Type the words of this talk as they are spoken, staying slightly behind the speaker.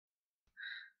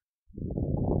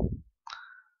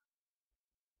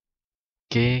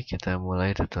Oke, kita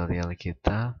mulai tutorial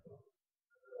kita.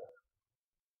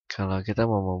 Kalau kita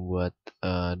mau membuat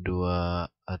 2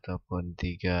 ataupun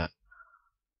 3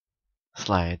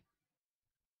 slide,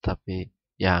 tapi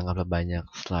ya anggaplah banyak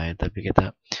slide, tapi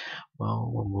kita mau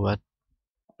membuat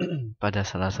pada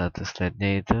salah satu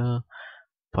slide-nya itu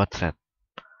potret.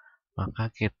 Maka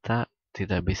kita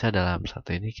tidak bisa dalam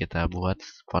satu ini kita buat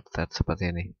potret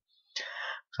seperti ini.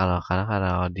 Kalau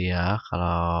dia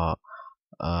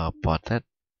potret,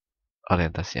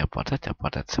 orientasinya potret ya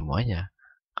potret semuanya.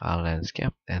 Kalau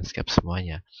landscape, landscape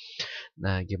semuanya.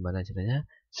 Nah, gimana caranya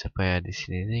supaya di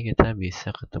sini nih kita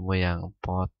bisa ketemu yang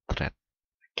potret?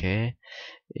 Oke,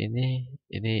 ini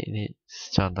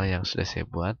contoh yang sudah saya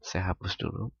buat. Saya hapus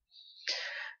dulu.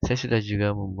 Saya sudah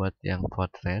juga membuat yang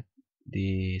potret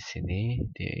di sini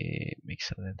di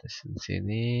mixer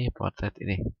sini potret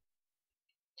ini.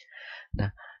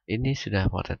 Nah, ini sudah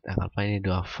potret. Anggaplah ini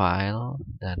 2 file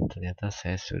dan ternyata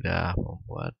saya sudah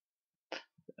membuat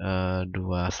 2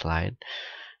 slide.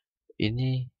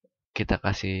 Ini kita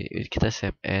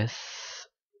save as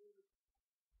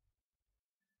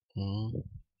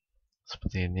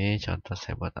seperti ini. Contoh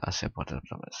saya buat save portrait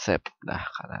pertama, save. Nah,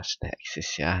 karena sudah eksis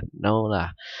ya, no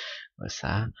lah, nggak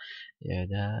usah. Ya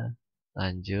udah,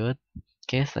 lanjut.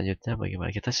 Oke, selanjutnya bagaimana?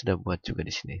 Kita sudah buat juga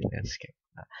di sini landscape.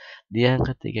 Nah, di yang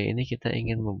ketiga ini kita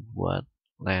ingin membuat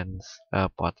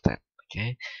portrait.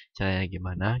 Oke, caranya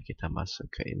gimana? Kita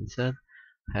masuk ke insert,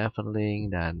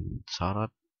 hyperlink, dan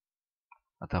sorot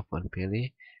ataupun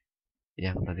pilih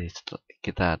yang tadi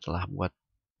kita telah buat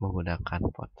menggunakan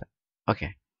portrait.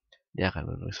 Oke, dia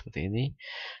akan duduk seperti ini.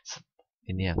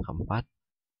 Ini yang keempat,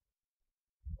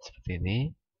 seperti ini.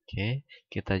 Oke,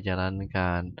 kita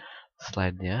jalankan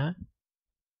slide-nya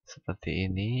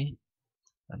seperti ini.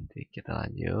 Nanti kita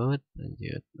lanjut.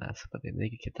 Nah, seperti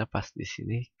ini. Kita pas di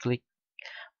sini klik,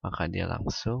 maka dia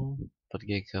langsung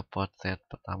pergi ke potret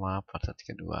pertama, potret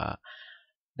kedua,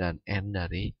 dan end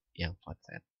dari yang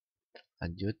potret.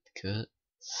 Lanjut ke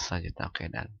selanjutnya.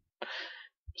 Oke, dan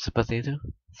seperti itu.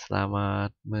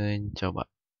 Selamat mencoba.